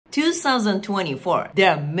2024,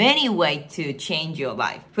 there are many ways to change your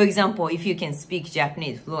life. For example, if you can speak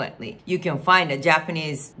Japanese fluently, you can find a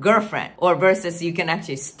Japanese girlfriend, or versus you can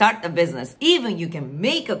actually start a business. Even you can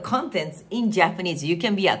make a content in Japanese. You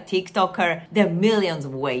can be a TikToker. There are millions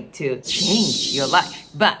of ways to change your life.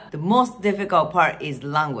 But the most difficult part is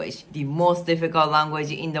language. The most difficult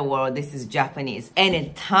language in the world, this is Japanese.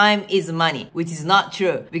 And time is money, which is not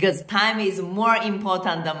true because time is more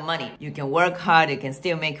important than money. You can work hard, you can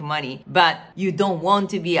still make money, but you don't want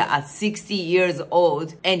to be at 60 years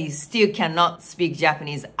old and you still cannot speak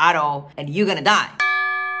Japanese at all and you're gonna die.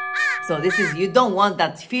 So this is, you don't want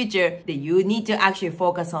that future, that you need to actually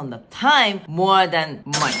focus on the time more than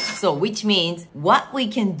money. So which means what we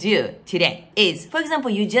can do today is, for example,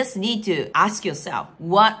 you just need to ask yourself,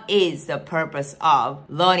 what is the purpose of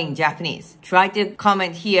learning Japanese? Try to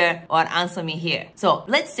comment here or answer me here. So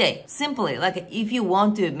let's say simply, like if you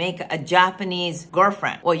want to make a Japanese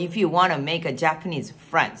girlfriend or if you want to make a Japanese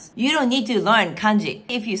friends, you don't need to learn kanji.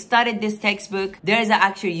 If you studied this textbook, there is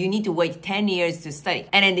actually, you need to wait 10 years to study.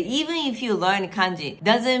 And then even if you learn kanji,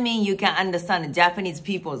 doesn't mean you can understand Japanese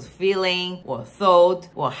people's feeling or thought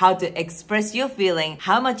or how to express your feeling,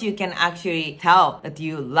 how much you can actually tell that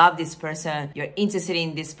you love this person, you're interested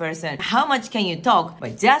in this person. How much can you talk?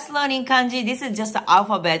 By just learning kanji, this is just the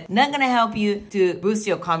alphabet, not gonna help you to boost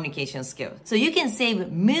your communication skills. So you can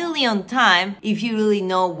save million time if you really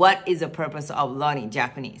know what is the purpose of learning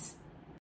Japanese.